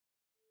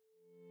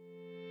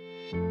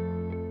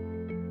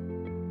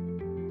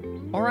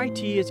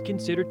RIT is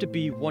considered to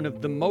be one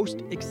of the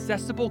most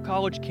accessible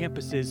college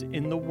campuses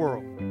in the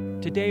world.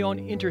 Today on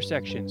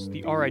Intersections,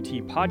 the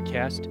RIT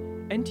podcast,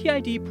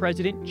 NTID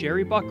President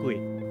Jerry Buckley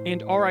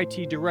and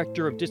RIT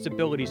Director of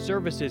Disability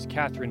Services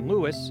Catherine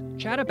Lewis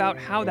chat about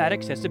how that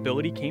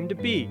accessibility came to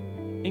be,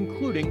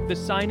 including the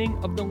signing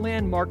of the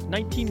landmark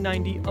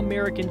 1990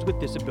 Americans with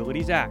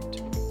Disabilities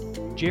Act.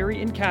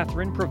 Jerry and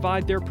Catherine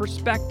provide their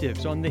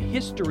perspectives on the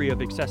history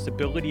of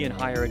accessibility in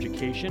higher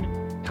education,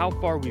 how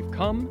far we've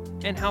come,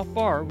 and how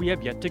far we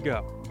have yet to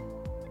go.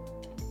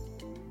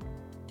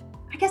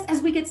 I guess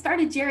as we get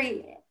started,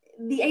 Jerry,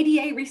 the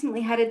ADA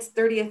recently had its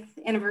 30th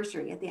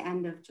anniversary at the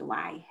end of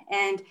July.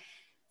 And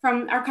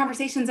from our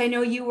conversations, I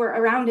know you were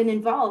around and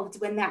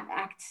involved when that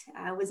act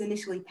was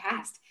initially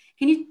passed.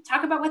 Can you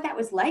talk about what that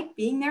was like,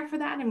 being there for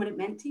that and what it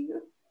meant to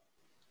you?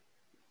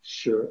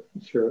 Sure.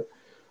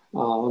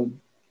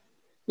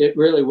 It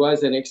really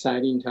was an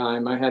exciting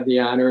time. I had the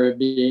honor of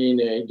being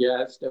a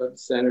guest of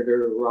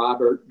Senator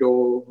Robert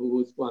Dole, who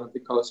was one of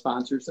the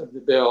co-sponsors of the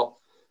bill.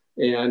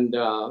 And,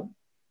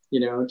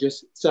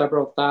 just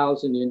several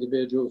thousand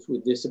individuals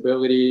with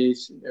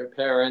disabilities, their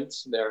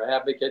parents, their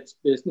advocates,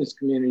 business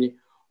community,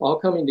 all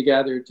coming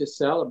together to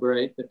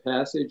celebrate the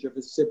passage of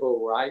a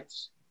Civil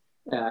Rights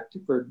Act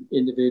for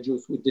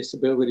individuals with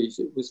disabilities.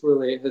 It was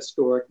really a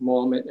historic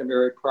moment, a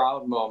very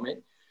proud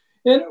moment.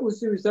 And it was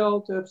the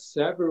result of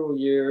several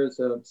years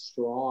of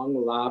strong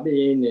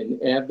lobbying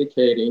and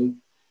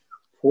advocating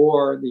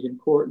for the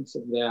importance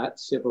of that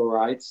civil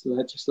rights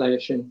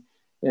legislation.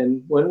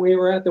 And when we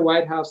were at the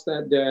White House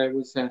that day, it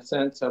was a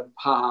sense of,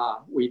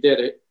 we did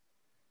it.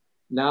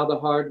 Now the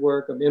hard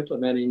work of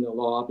implementing the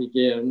law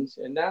begins.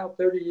 And now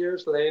 30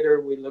 years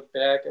later, we look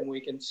back and we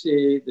can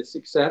see the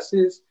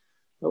successes,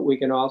 but we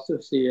can also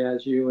see,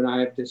 as you and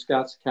I have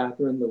discussed,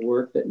 Catherine, the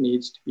work that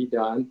needs to be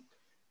done.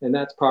 And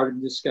that's part of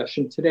the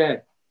discussion today.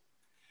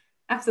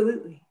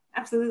 Absolutely.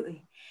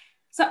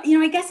 So,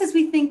 I guess as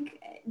we think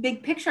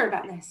big picture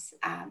about this,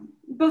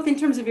 both in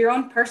terms of your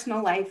own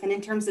personal life and in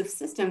terms of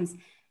systems,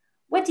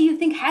 what do you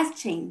think has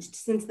changed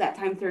since that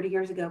time 30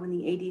 years ago when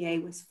the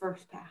ADA was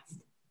first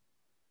passed?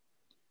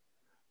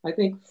 I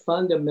think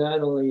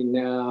fundamentally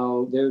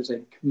now there's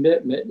a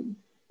commitment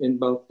in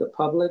both the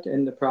public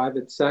and the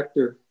private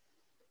sector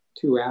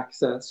to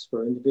access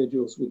for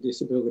individuals with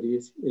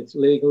disabilities. It's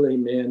legally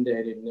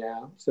mandated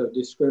now. So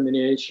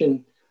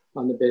discrimination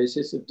on the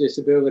basis of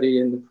disability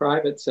in the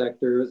private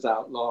sector is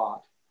outlawed.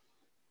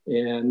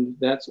 And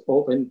that's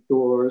opened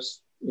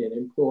doors in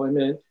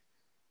employment,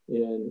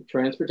 in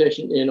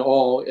transportation, in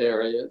all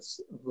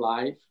areas of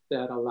life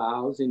that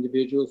allows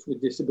individuals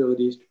with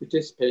disabilities to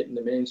participate in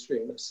the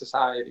mainstream of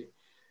society.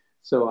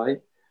 So I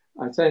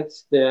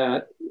sense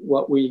that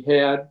what we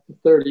had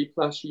 30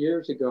 plus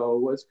years ago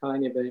was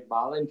kind of a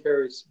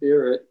voluntary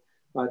spirit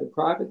by the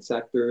private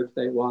sector if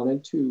they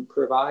wanted to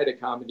provide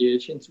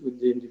accommodations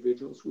with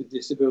individuals with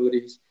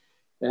disabilities.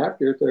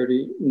 After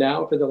 30,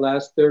 now for the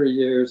last 30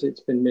 years,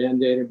 it's been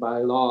mandated by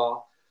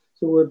law.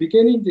 So we're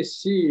beginning to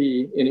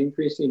see an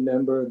increasing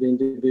number of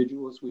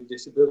individuals with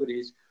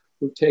disabilities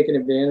who've taken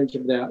advantage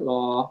of that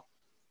law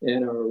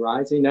and are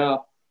rising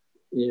up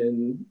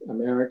in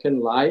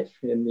American life,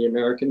 in the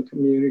American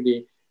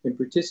community, and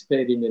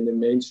participating in the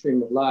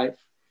mainstream of life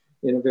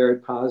in a very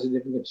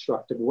positive and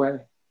constructive way.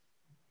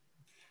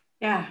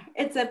 Yeah,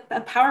 it's a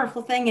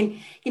powerful thing.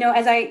 And,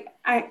 as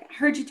I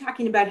heard you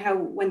talking about how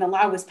when the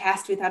law was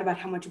passed, we thought about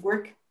how much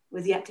work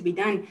was yet to be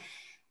done.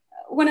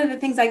 One of the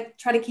things I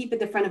try to keep at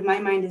the front of my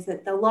mind is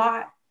that the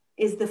law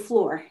is the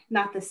floor,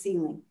 not the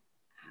ceiling.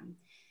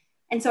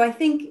 And so I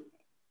think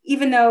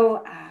even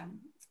though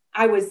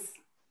I was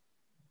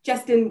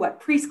just in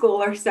preschool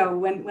or so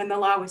when the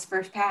law was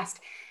first passed,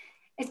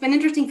 it's been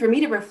interesting for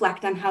me to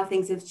reflect on how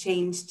things have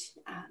changed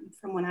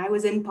from when I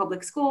was in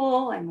public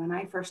school and when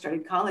I first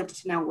started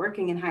college to now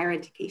working in higher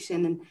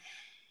education. And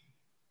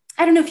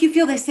I don't know if you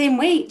feel the same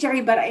way,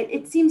 Jerry, but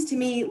it seems to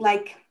me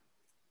like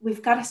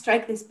we've got to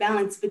strike this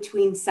balance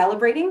between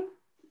celebrating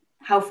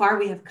how far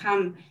we have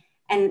come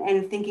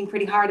and thinking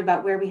pretty hard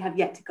about where we have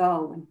yet to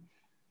go. And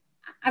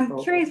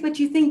I'm curious what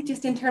you think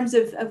just in terms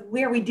of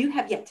where we do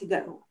have yet to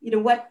go.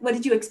 What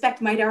did you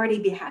expect might already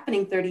be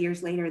happening 30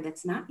 years later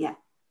that's not yet?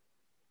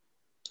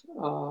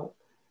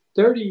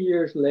 30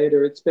 years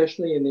later,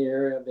 especially in the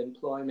area of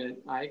employment,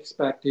 I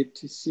expected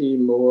to see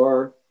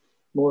more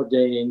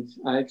gains.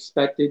 I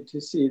expected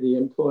to see the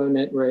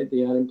employment rate,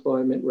 the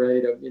unemployment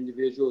rate of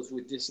individuals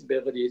with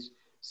disabilities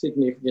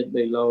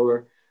significantly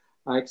lower.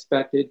 I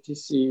expected to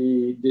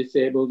see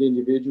disabled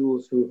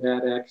individuals who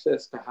had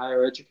access to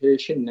higher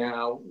education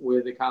now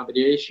with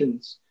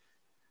accommodations.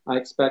 I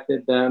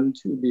expected them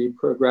to be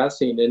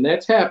progressing, and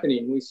that's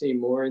happening. We see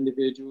more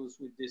individuals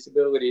with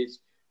disabilities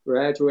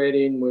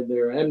graduating with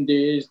their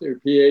MDs, their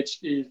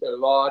PhDs, their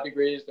law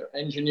degrees, their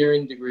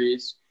engineering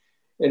degrees.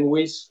 And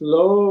we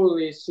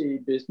slowly see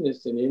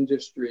business and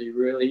industry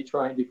really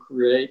trying to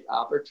create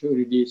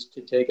opportunities to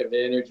take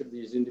advantage of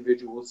these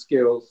individual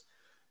skills.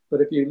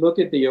 But if you look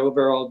at the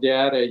overall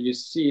data, you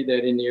see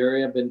that in the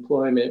area of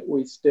employment,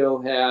 we still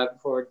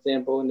have, for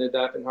example, in the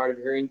deaf and hard of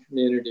hearing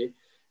community,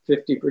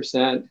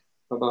 50%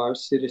 of our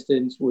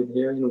citizens with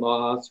hearing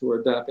loss who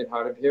are deaf and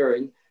hard of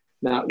hearing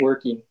not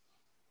working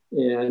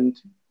and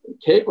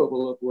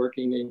capable of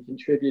working and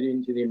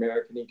contributing to the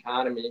American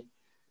economy.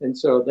 And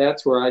so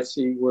that's where I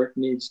see work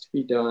needs to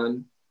be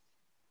done.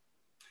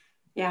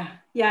 Yeah,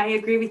 I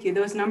agree with you.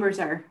 Those numbers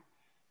are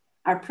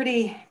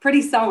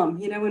pretty solemn,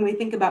 when we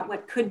think about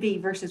what could be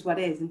versus what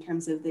is in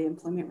terms of the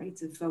employment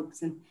rates of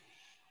folks. And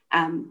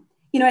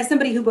as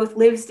somebody who both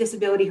lives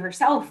disability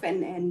herself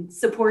and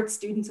supports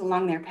students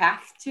along their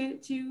path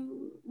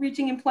to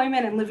reaching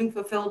employment and living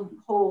fulfilled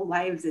whole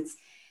lives,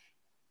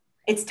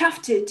 it's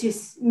tough to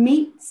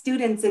meet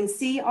students and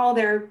see all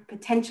their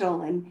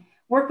potential and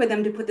work with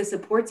them to put the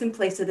supports in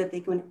place so that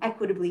they can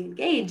equitably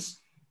engage,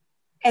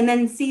 and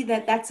then see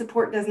that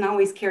support doesn't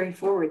always carry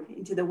forward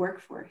into the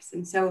workforce.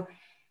 And so,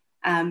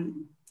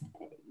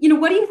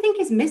 what do you think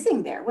is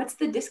missing there? What's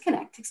the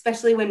disconnect,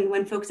 especially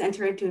when folks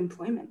enter into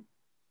employment?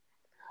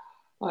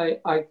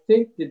 I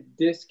think the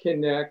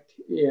disconnect,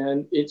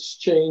 and it's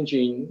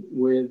changing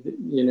with,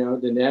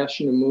 the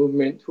national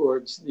movement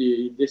towards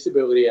the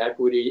Disability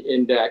Equity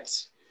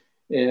Index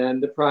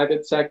and the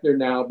private sector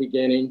now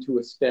beginning to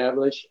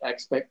establish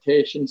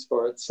expectations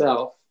for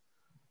itself.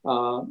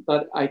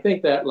 But I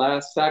think that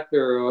last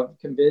sector of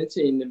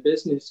convincing the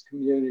business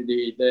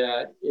community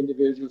that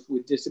individuals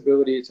with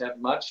disabilities have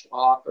much to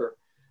offer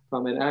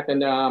from an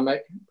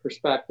economic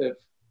perspective,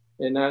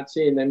 and not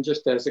seeing them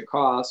just as a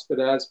cost, but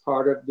as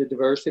part of the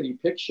diversity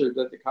picture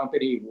that the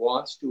company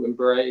wants to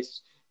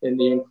embrace and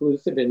the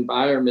inclusive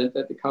environment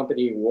that the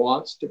company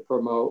wants to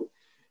promote.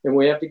 And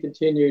we have to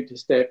continue to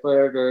stay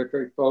very, very,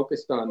 very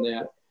focused on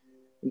that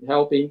and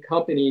helping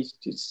companies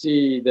to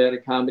see that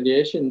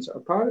accommodations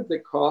are part of the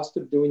cost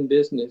of doing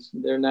business.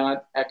 They're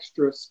not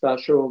extra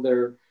special.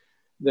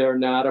 They're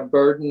not a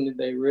burden.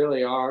 They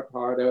really are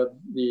part of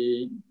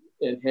the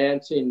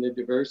enhancing the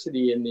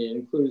diversity in the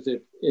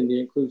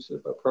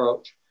inclusive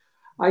approach.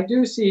 I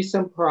do see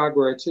some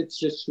progress. It's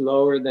just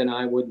slower than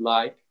I would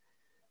like.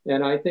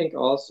 And I think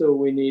also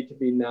we need to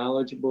be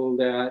knowledgeable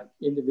that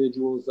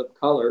individuals of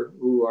color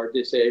who are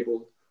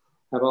disabled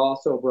have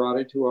also brought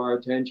it to our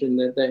attention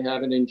that they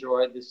haven't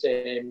enjoyed the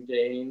same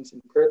gains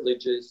and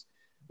privileges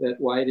that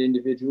white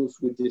individuals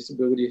with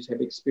disabilities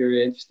have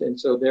experienced. And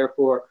so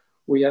therefore,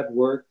 we have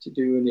work to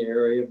do in the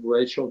area of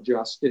racial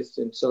justice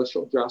and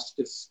social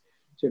justice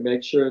to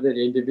make sure that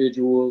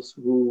individuals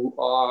who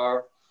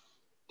are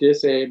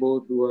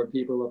disabled, who are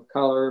people of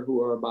color,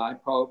 who are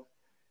BIPOC,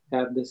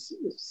 have the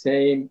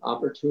same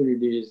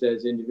opportunities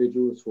as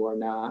individuals who are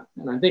not.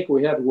 And I think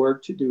we have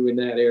work to do in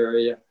that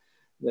area,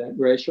 that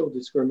racial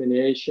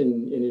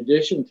discrimination, in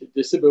addition to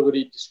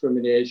disability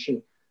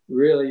discrimination,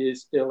 really is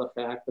still a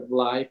fact of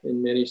life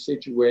in many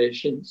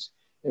situations.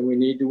 And we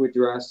need to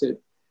address it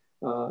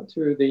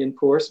through the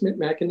enforcement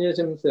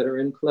mechanisms that are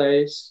in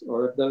place,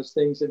 or if those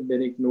things have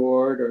been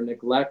ignored or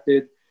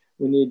neglected,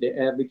 we need to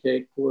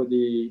advocate for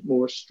the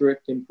more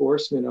strict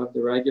enforcement of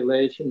the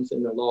regulations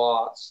and the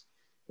laws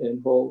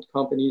and hold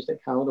companies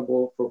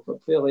accountable for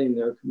fulfilling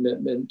their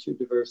commitment to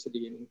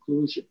diversity and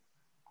inclusion.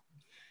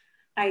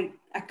 I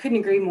couldn't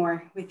agree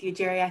more with you,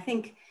 Jerry. I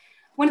think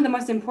one of the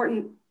most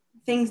important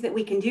things that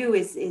we can do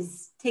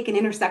is take an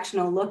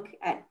intersectional look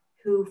at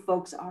who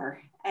folks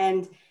are.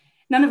 And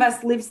none of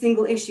us live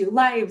single issue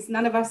lives.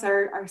 None of us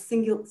are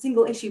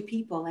single issue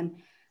people. And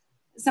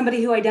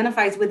somebody who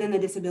identifies within the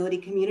disability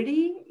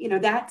community,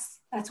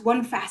 that's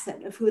one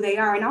facet of who they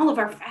are, and all of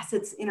our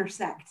facets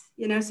intersect.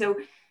 So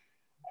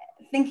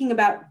thinking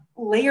about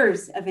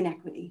layers of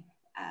inequity,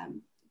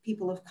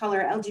 people of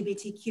color,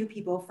 LGBTQ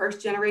people,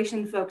 first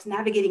generation folks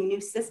navigating new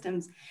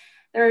systems.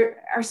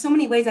 There are so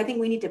many ways I think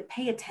we need to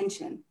pay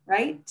attention,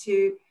 right,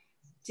 to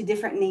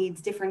different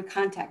needs, different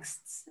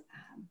contexts.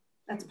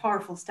 That's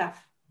powerful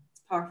stuff.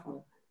 It's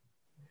powerful.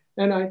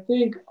 And I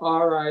think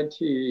RIT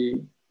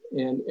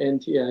and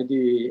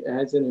NTID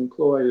as an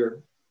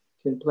employer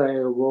can play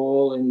a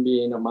role in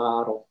being a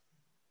model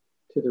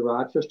to the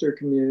Rochester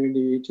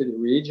community, to the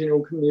regional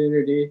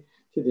community,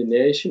 to the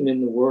nation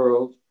and the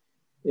world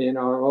in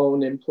our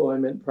own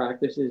employment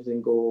practices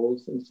and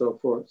goals and so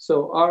forth.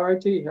 So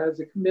RIT has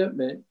a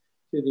commitment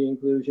to the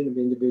inclusion of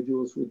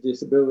individuals with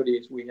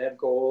disabilities. We have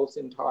goals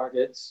and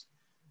targets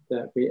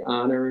that we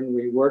honor and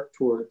we work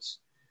towards.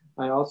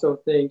 I also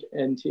think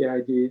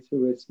NTID,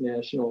 through its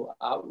national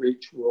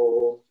outreach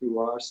role, through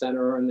our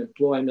Center on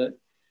Employment,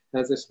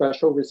 has a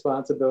special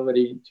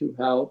responsibility to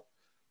help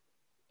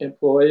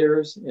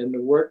employers and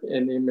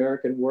the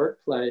American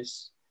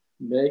workplace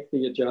make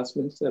the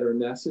adjustments that are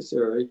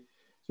necessary.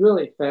 It's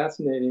really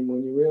fascinating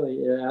when you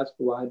really ask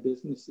why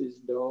businesses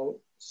don't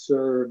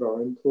serve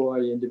or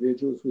employ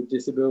individuals with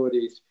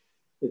disabilities.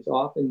 It's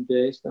often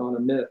based on a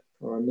myth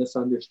or a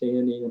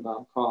misunderstanding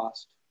about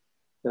cost,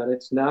 that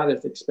it's not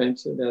as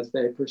expensive as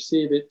they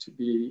perceive it to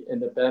be,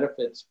 and the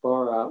benefits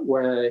far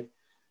outweigh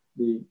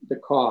the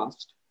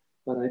cost.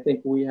 But I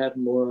think we have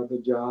more of a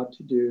job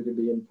to do to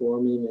be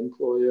informing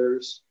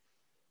employers,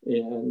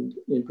 and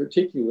in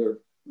particular,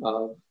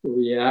 of the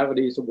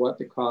realities of what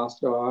the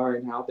costs are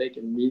and how they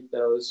can meet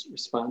those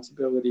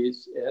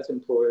responsibilities as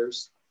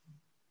employers.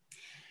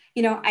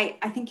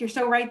 I think you're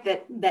so right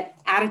that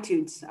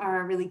attitudes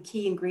are a really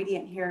key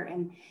ingredient here.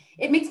 And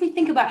it makes me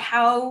think about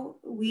how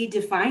we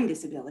define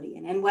disability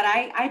and what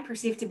I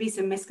perceive to be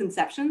some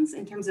misconceptions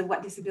in terms of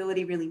what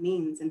disability really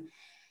means. And,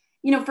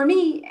 for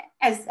me,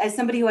 as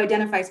somebody who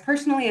identifies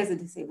personally as a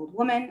disabled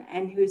woman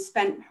and who's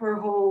spent her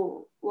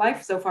whole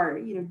life so far,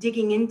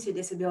 digging into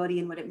disability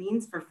and what it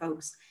means for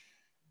folks,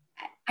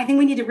 I think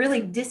we need to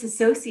really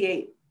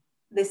disassociate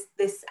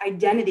this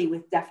identity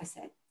with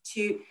deficit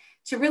to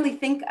really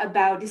think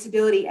about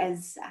disability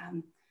as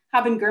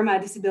Haben Girma, a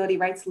disability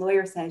rights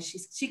lawyer,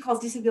 says. She calls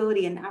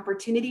disability an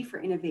opportunity for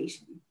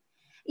innovation.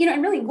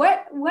 And really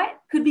what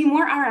could be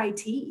more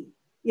RIT?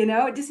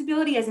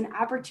 Disability as an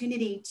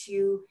opportunity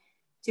to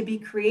be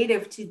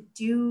creative, to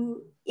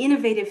do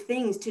innovative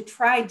things, to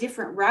try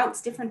different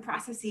routes, different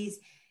processes,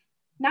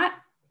 not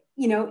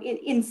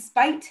in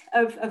spite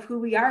of who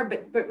we are,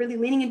 but really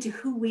leaning into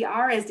who we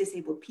are as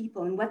disabled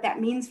people and what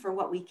that means for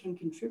what we can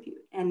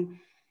contribute. And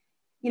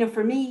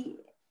for me,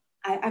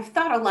 I've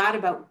thought a lot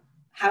about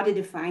how to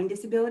define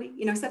disability,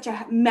 such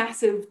a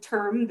massive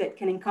term that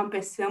can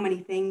encompass so many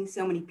things,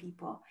 so many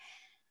people.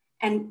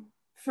 And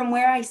from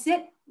where I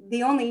sit,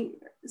 the only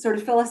sort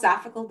of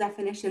philosophical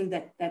definition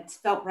that's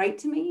felt right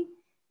to me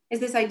is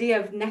this idea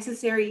of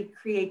necessary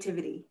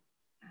creativity.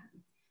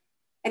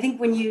 I think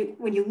when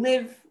you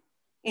live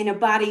in a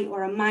body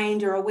or a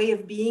mind or a way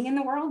of being in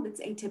the world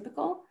that's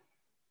atypical,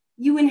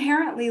 you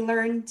inherently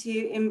learn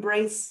to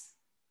embrace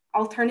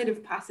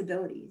alternative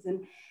possibilities.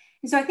 And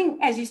so I think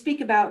as you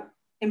speak about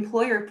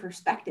employer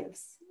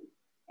perspectives,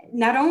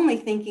 not only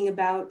thinking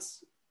about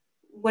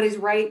what is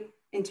right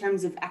in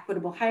terms of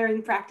equitable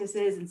hiring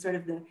practices and sort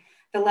of the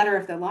letter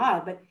of the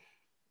law, but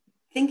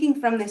thinking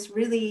from this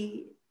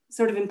really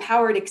sort of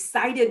empowered,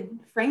 excited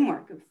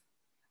framework of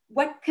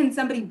what can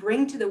somebody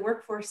bring to the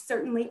workforce,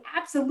 certainly,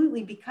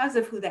 absolutely, because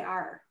of who they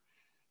are,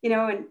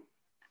 and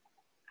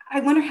I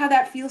wonder how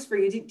that feels for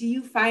you. Do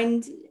you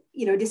find,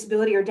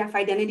 disability or deaf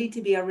identity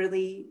to be a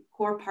really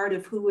core part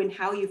of who and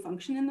how you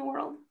function in the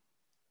world?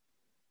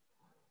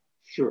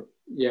 Sure,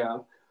 yeah.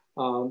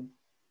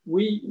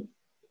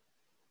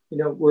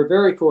 We're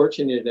very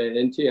fortunate at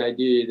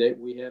NTID that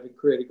we have a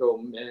critical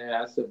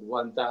mass of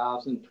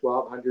 1,000,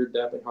 1,200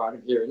 deaf and hard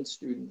of hearing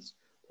students,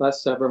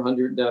 plus several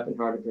hundred deaf and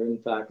hard of hearing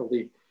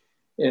faculty.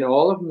 And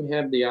all of them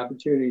have the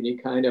opportunity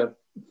to kind of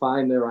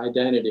find their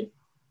identity,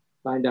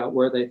 find out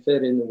where they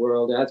fit in the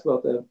world as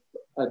both a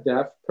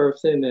deaf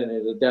person and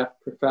as a deaf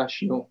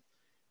professional,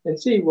 and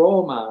see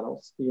role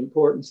models, the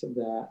importance of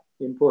that,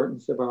 the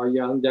importance of our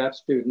young deaf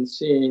students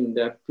seeing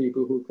deaf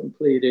people who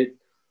completed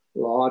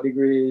law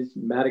degrees,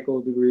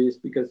 medical degrees,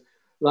 because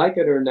like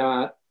it or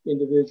not,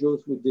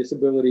 individuals with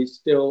disabilities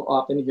still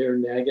often hear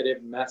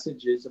negative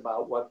messages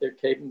about what they're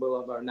capable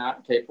of or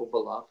not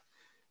capable of.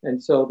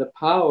 And so the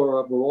power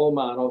of role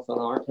models on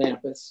our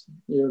campus,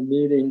 you're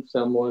meeting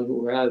someone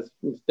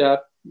who's deaf,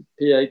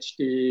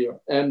 PhD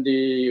or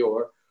MD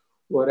or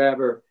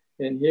whatever,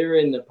 and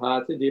hearing the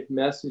positive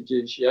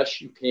messages, yes,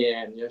 you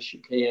can,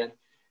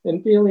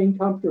 and feeling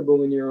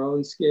comfortable in your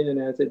own skin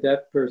as a deaf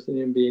person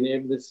and being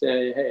able to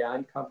say, hey,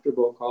 I'm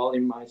comfortable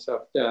calling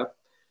myself deaf.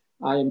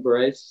 I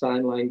embrace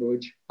sign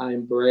language. I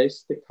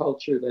embrace the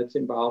culture that's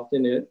involved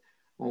in it.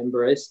 I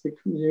embrace the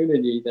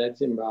community that's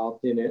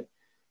involved in it.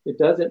 It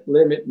doesn't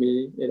limit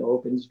me. It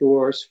opens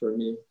doors for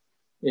me.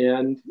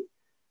 And,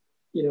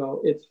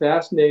 it's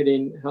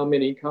fascinating how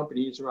many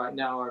companies right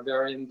now are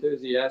very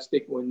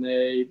enthusiastic when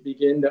they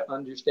begin to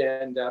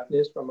understand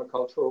deafness from a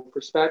cultural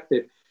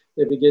perspective.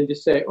 They begin to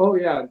say, oh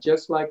yeah,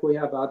 just like we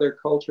have other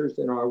cultures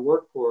in our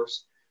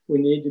workforce, we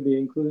need to be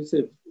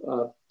inclusive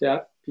of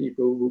deaf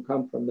people who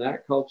come from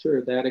that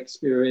culture, that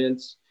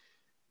experience,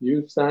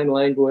 use sign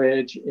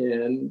language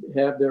and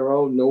have their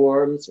own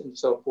norms and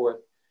so forth.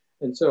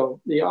 And so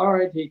the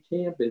RIT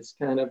campus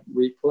kind of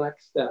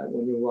reflects that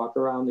when you walk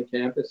around the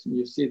campus and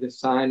you see the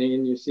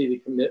signing, you see the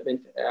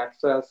commitment to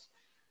access,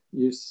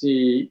 you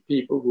see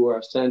people who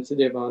are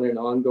sensitive on an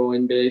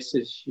ongoing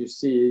basis, you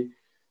see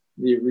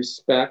the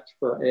respect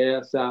for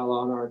ASL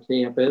on our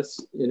campus.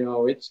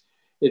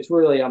 It's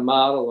really a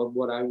model of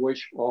what I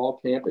wish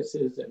all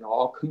campuses and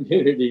all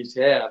communities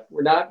have.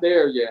 We're not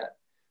there yet.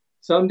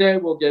 Someday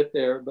we'll get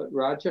there, but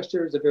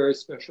Rochester is a very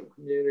special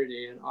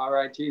community and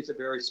RIT is a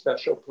very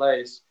special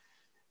place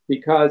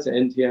because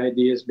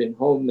NTID has been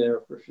home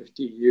there for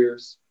 50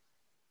 years.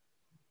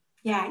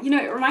 Yeah,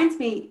 it reminds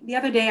me, the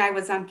other day I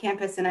was on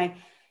campus and I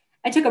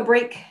took a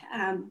break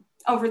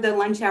over the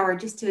lunch hour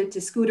just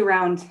to scoot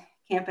around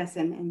campus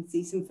and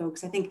see some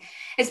folks. I think,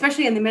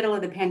 especially in the middle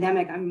of the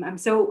pandemic, I'm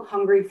so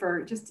hungry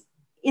for just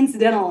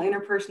incidental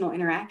interpersonal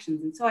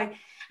interactions. And so I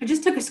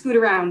just took a scoot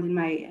around in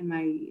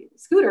my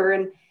scooter,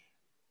 and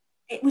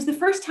it was the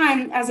first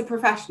time as a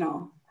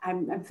professional.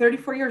 I'm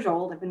 34 years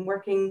old. I've been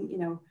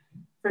working,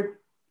 for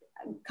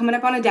coming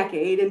up on a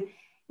decade. And it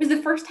was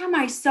the first time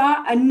I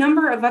saw a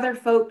number of other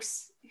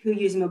folks who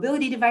use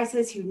mobility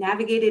devices, who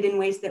navigated in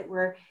ways that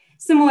were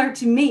similar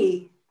to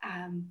me.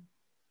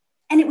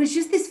 And it was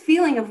just this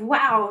feeling of,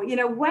 wow,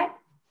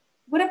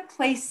 what a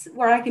place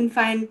where I can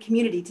find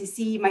community to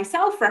see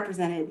myself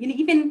represented. You know,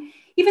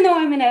 even though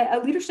I'm in a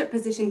leadership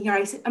position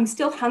here, I'm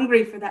still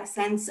hungry for that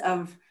sense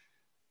of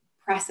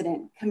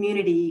precedent,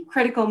 community,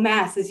 critical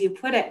mass, as you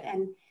put it.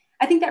 And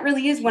I think that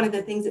really is one of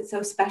the things that's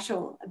so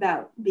special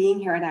about being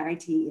here at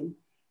RIT, and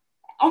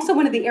also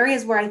one of the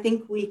areas where I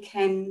think we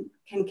can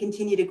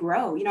continue to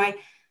grow. You know,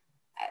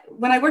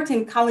 when I worked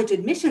in college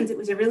admissions, it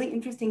was a really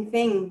interesting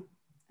thing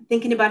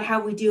thinking about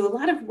how we do a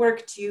lot of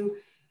work to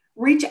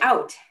reach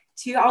out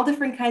to all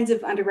different kinds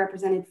of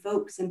underrepresented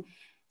folks. And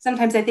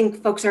sometimes I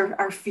think folks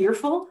are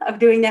fearful of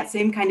doing that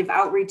same kind of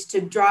outreach to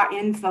draw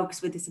in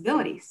folks with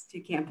disabilities to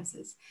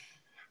campuses.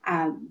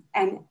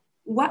 And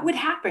what would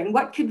happen?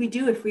 What could we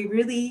do if we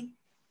really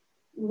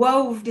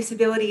wove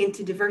disability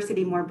into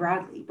diversity more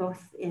broadly,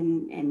 both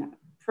in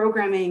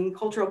programming,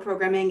 cultural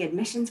programming,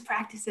 admissions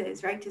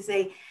practices, right? To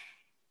say,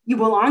 you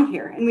belong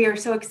here. And we are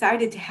so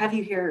excited to have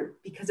you here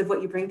because of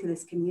what you bring to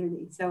this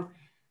community. So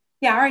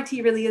yeah, RIT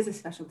really is a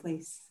special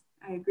place.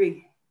 I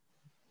agree.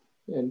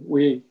 And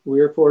we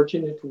are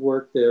fortunate to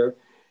work there.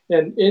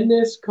 And in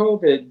this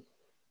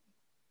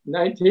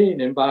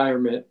COVID-19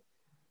 environment,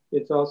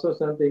 it's also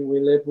something we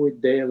live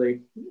with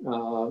daily.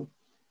 And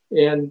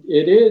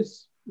it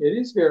is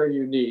very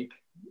unique.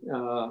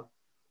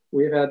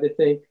 We've had to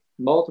think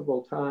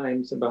multiple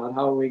times about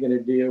how we're going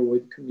to deal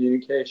with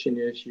communication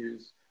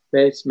issues,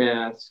 face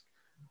masks,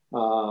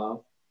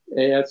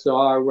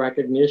 ASR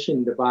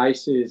recognition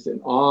devices, and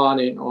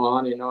on and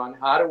on and on.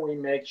 How do we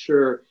make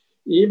sure,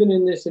 even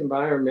in this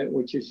environment,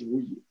 which is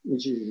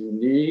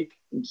unique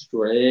and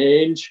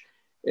strange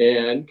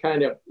and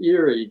kind of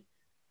eerie,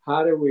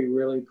 how do we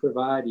really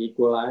provide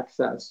equal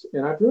access?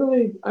 And I've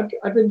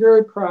been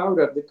very proud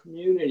of the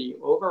community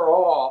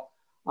overall.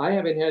 I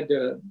haven't had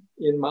to,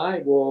 in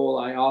my role,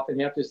 I often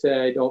have to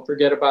say, don't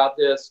forget about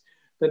this.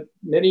 But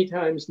many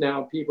times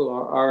now people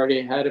are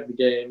already ahead of the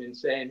game and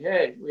saying,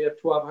 hey, we have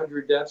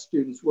 1,200 deaf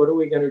students. What are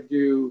we going to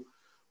do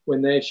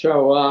when they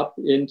show up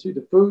into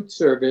the food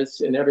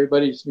service and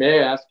everybody's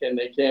masked and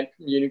they can't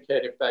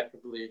communicate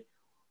effectively?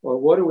 Or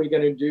what are we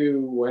going to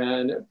do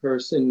when a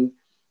person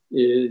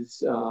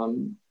is,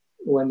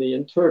 when the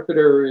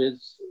interpreter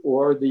is,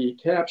 or the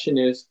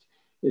captionist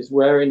is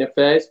wearing a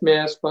face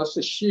mask plus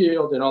a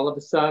shield, and all of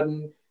a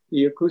sudden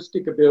the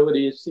acoustic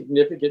ability is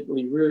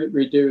significantly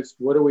reduced?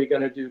 What are we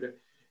going to do to?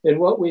 And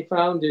what we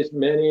found is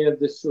many of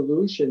the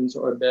solutions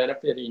are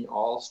benefiting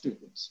all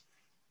students,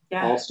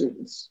 all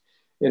students.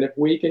 And if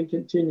we can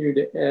continue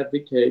to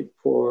advocate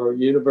for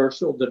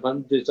universal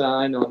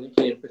design on the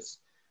campus,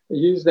 I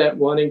use that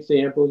one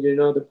example, you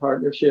know, the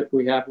partnership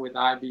we have with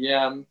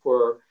IBM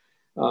for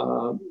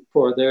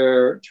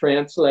their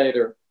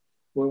translator.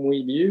 When we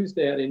used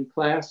that in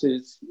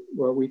classes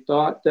where we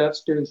thought deaf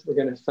students were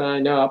going to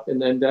sign up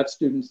and then deaf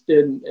students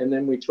didn't, and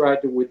then we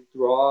tried to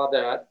withdraw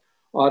that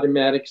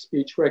automatic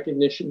speech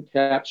recognition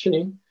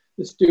captioning,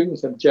 the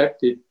students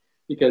objected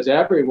because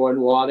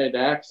everyone wanted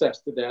access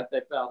to that. They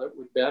felt it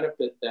would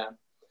benefit them.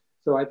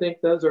 So I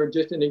think those are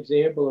just an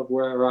example of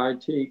where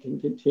IT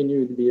can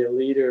continue to be a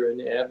leader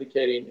in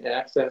advocating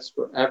access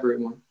for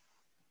everyone.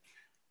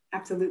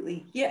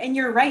 Absolutely. Yeah, and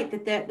you're right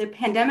that the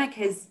pandemic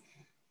has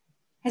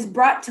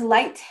brought to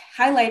light,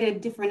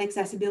 highlighted different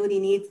accessibility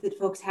needs that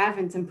folks have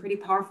in some pretty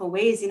powerful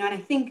ways. You know, and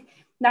I think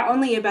not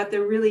only about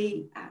the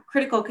really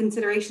critical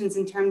considerations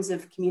in terms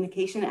of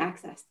communication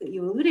access that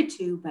you alluded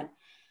to, but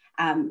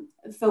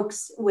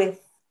folks with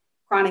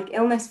chronic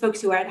illness, folks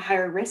who are at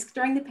higher risk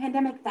during the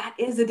pandemic, that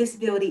is a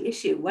disability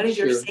issue. What is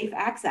your safe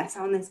access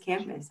on this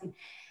campus? And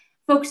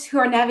folks who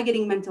are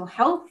navigating mental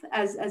health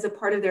as a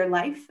part of their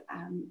life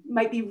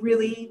might be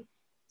really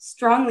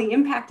strongly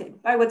impacted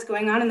by what's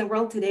going on in the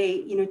world today,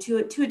 you know, to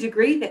a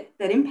degree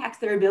that impacts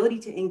their ability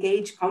to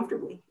engage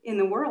comfortably in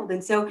the world.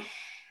 And so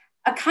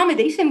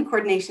accommodation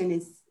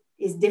coordination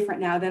is different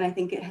now than I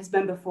think it has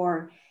been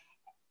before.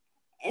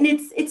 And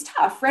it's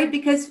tough, right?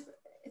 Because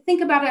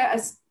think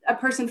about a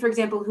person, for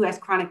example, who has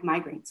chronic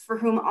migraines, for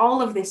whom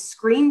all of this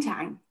screen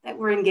time that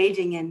we're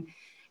engaging in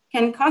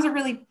can cause a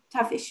really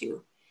tough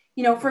issue.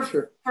 You know,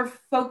 for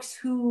folks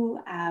who,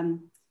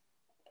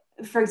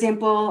 for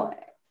example,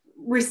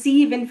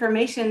 receive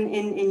information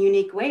in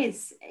unique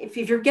ways, if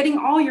you're getting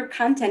all your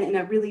content in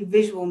a really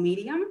visual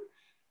medium,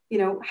 you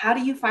know, how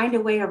do you find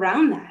a way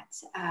around that?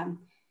 And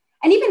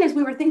even as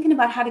we were thinking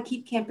about how to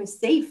keep campus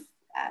safe,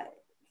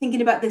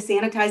 thinking about the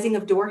sanitizing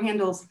of door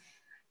handles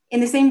in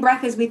the same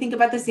breath as we think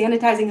about the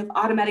sanitizing of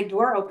automatic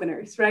door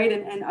openers, right?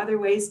 And other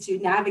ways to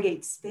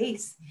navigate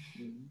space.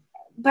 Mm-hmm.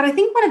 But I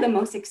think one of the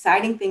most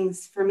exciting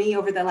things for me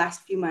over the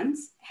last few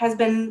months has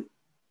been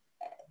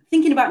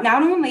thinking about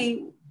not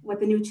only what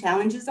the new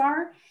challenges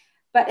are,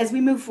 but as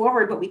we move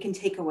forward, what we can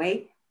take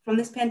away from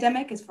this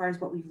pandemic as far as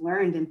what we've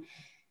learned. And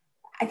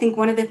I think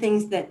one of the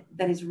things that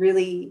is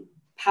really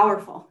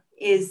powerful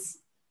is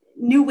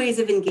new ways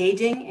of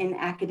engaging in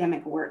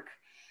academic work.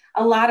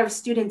 A lot of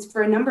students,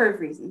 for a number of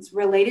reasons,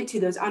 related to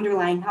those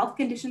underlying health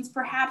conditions,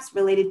 perhaps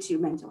related to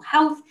mental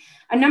health,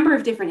 a number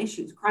of different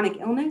issues, chronic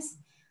illness,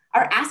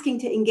 are asking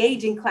to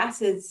engage in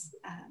classes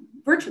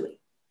virtually.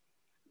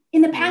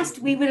 In the past,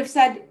 we would have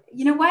said,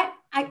 you know what?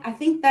 I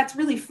think that's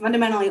really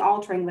fundamentally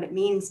altering what it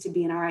means to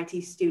be an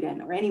RIT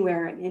student or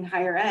anywhere in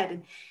higher ed.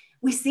 And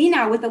we see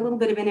now with a little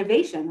bit of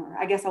innovation, or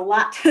I guess a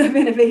lot of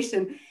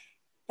innovation,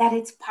 that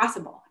it's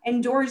possible.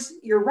 And doors,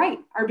 you're right,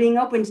 are being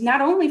opened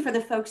not only for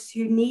the folks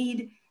who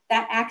need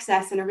that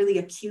access in a really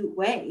acute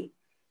way,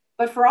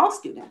 but for all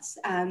students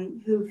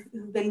who've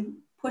been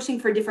pushing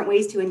for different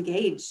ways to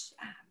engage.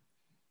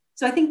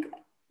 So I think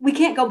we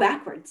can't go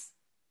backwards.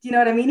 Do you know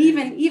what I mean?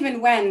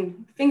 Even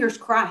when, fingers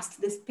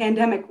crossed, this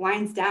pandemic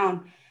winds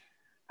down,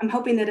 I'm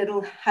hoping that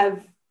it'll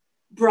have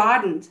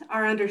broadened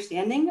our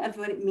understanding of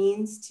what it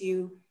means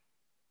to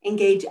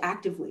engage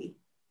actively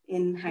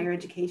in higher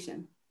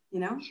education, you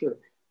know? Sure.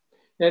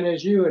 And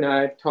as you and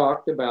I have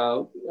talked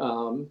about,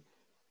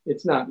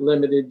 it's not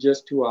limited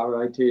just to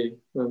RIT.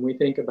 When we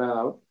think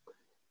about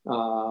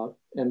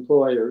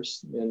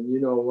employers, and you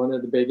know, one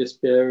of the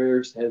biggest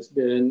barriers has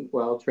been,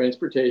 well,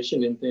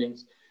 transportation and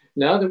things.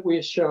 Now that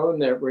we've shown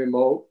that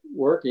remote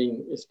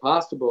working is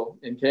possible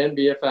and can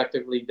be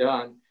effectively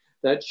done,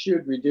 that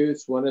should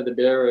reduce one of the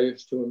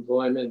barriers to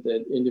employment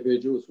that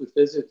individuals with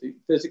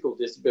physical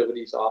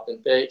disabilities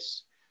often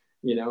face,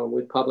 you know,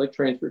 with public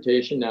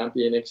transportation not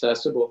being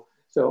accessible.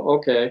 So,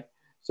 okay,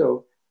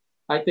 so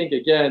I think,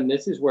 again,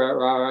 this is where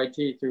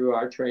RIT, through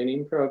our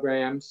training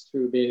programs,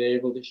 through being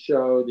able to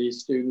show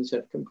these students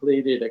have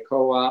completed a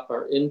co-op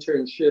or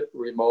internship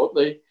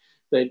remotely,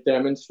 they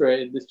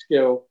demonstrated the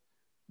skill.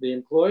 The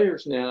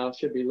employers now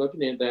should be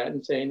looking at that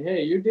and saying,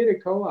 hey, you did a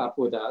co-op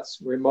with us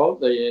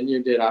remotely and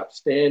you did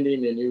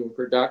outstanding and you were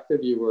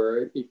productive, you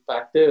were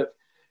effective.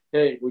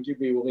 Hey, would you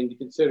be willing to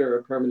consider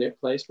a permanent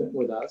placement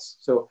with us?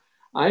 So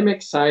I'm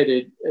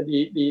excited.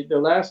 The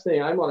last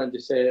thing I wanted to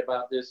say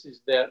about this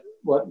is that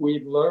what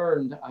we've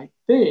learned, I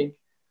think,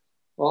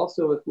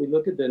 also, if we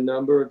look at the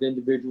number of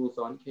individuals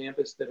on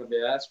campus that have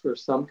asked for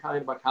some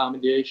kind of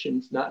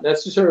accommodations, not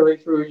necessarily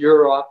through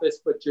your office,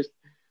 but just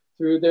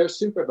through their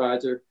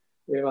supervisor,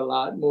 we have a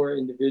lot more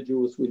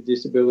individuals with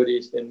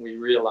disabilities than we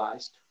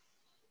realized.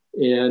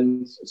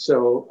 And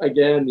so,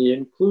 again, the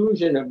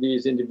inclusion of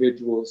these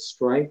individuals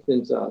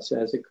strengthens us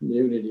as a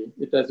community.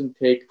 It doesn't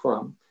take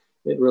from.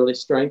 It really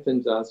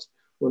strengthens us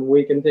when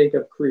we can think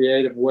of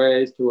creative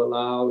ways to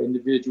allow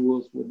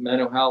individuals with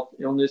mental health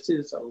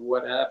illnesses or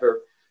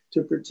whatever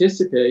to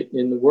participate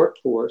in the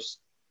workforce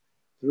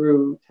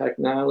through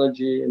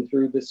technology and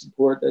through the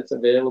support that's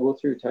available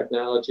through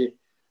technology.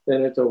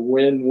 Then it's a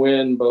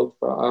win-win both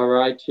for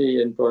RIT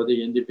and for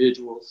the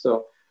individual.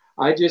 So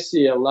I just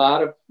see a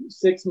lot of,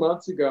 6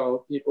 months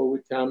ago, people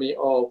would tell me,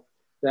 oh,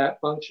 that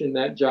function,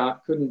 that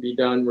job couldn't be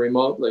done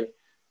remotely.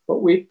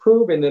 But we've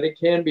proven that it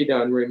can be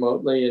done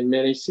remotely in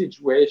many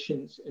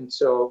situations. And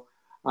so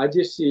I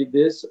just see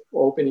this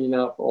opening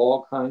up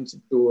all kinds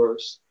of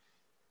doors.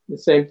 The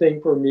same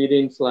thing for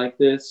meetings like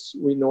this.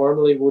 We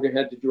normally would have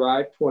had to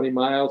drive 20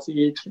 miles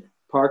each,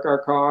 park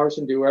our cars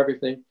and do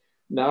everything.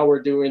 Now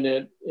we're doing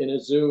it in a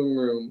Zoom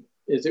room.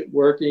 Is it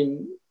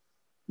working?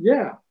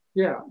 Yeah.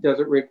 Does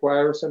it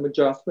require some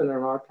adjustment on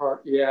our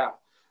part? Yeah.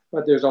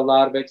 But there's a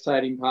lot of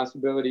exciting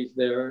possibilities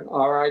there.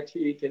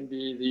 RIT can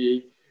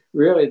be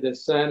really the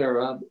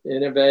center of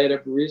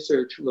innovative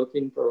research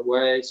looking for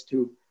ways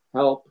to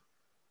help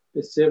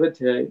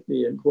facilitate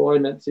the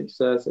employment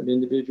success of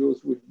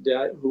individuals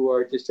who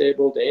are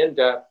disabled and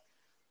deaf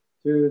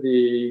through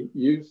the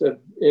use of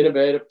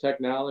innovative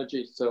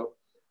technology. So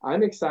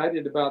I'm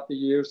excited about the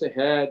years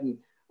ahead, and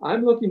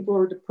I'm looking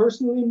forward to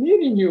personally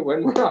meeting you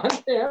when we're on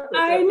campus.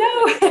 I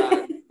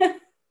know.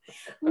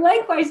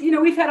 Likewise, you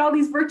know, we've had all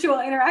these virtual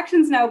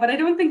interactions now, but I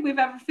don't think we've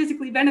ever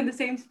physically been in the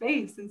same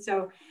space. And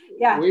so,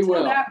 yeah, we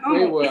will.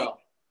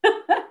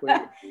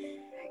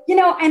 You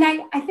know, and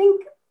I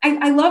think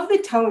I love the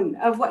tone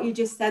of what you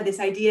just said, this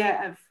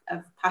idea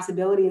of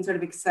possibility and sort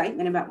of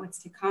excitement about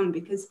what's to come,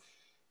 because,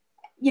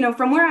 you know,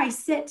 from where I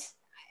sit,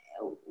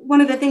 one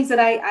of the things that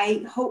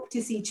I hope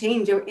to see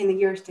change in the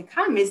years to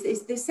come is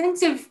this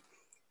sense of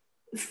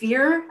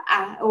fear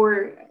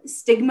or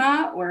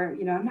stigma, or,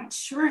 you know, I'm not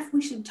sure if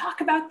we should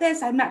talk about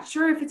this. I'm not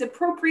sure if it's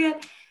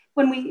appropriate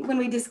when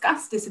we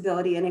discuss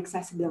disability and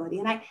accessibility.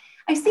 And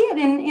I see it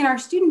in our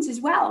students as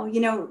well,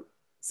 you know,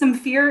 some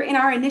fear in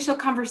our initial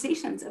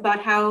conversations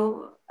about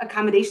how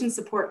accommodation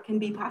support can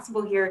be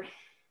possible here.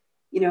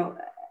 You know,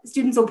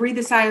 students will breathe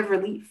a sigh of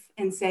relief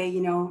and say,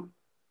 you know,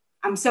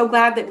 I'm so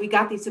glad that we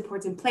got these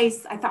supports in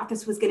place. I thought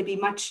this was going to be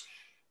much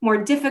more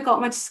difficult,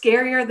 much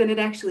scarier than it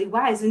actually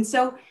was. And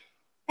so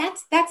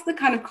that's the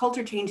kind of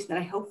culture change that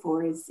I hope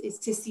for, is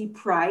to see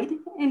pride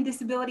in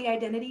disability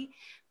identity,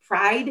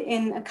 pride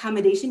in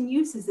accommodation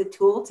use as a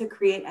tool to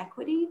create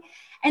equity.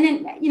 And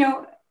then, you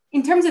know,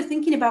 in terms of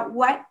thinking about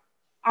what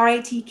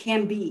RIT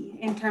can be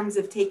in terms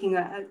of taking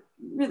a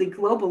really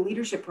global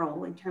leadership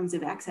role in terms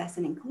of access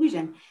and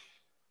inclusion,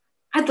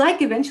 I'd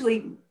like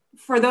eventually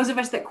for those of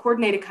us that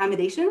coordinate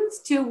accommodations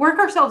to work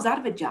ourselves out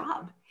of a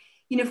job.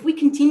 You know, if we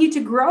continue to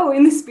grow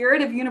in the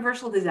spirit of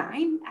universal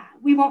design,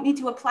 we won't need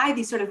to apply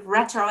these sort of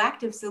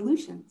retroactive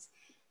solutions.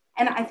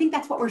 And I think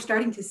that's what we're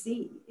starting to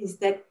see, is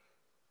that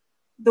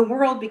the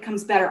world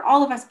becomes better.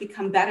 All of us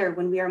become better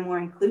when we are more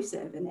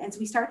inclusive. And as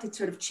we start to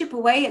sort of chip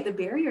away at the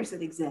barriers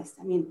that exist,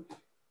 I mean,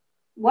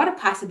 what a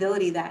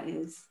possibility that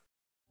is.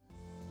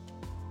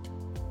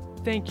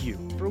 Thank you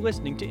for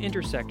listening to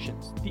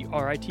Intersections, the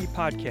RIT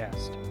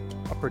podcast,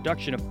 a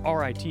production of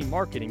RIT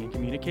Marketing and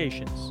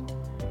Communications.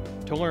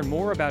 To learn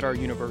more about our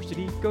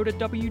university, go to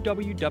www.rit.edu.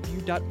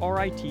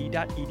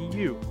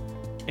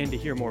 And to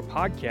hear more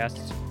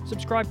podcasts,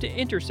 subscribe to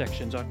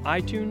Intersections on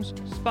iTunes,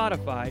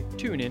 Spotify,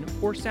 TuneIn,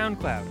 or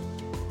SoundCloud,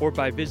 or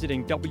by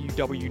visiting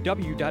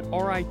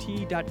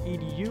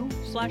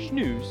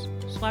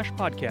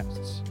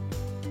www.rit.edu/news/podcasts.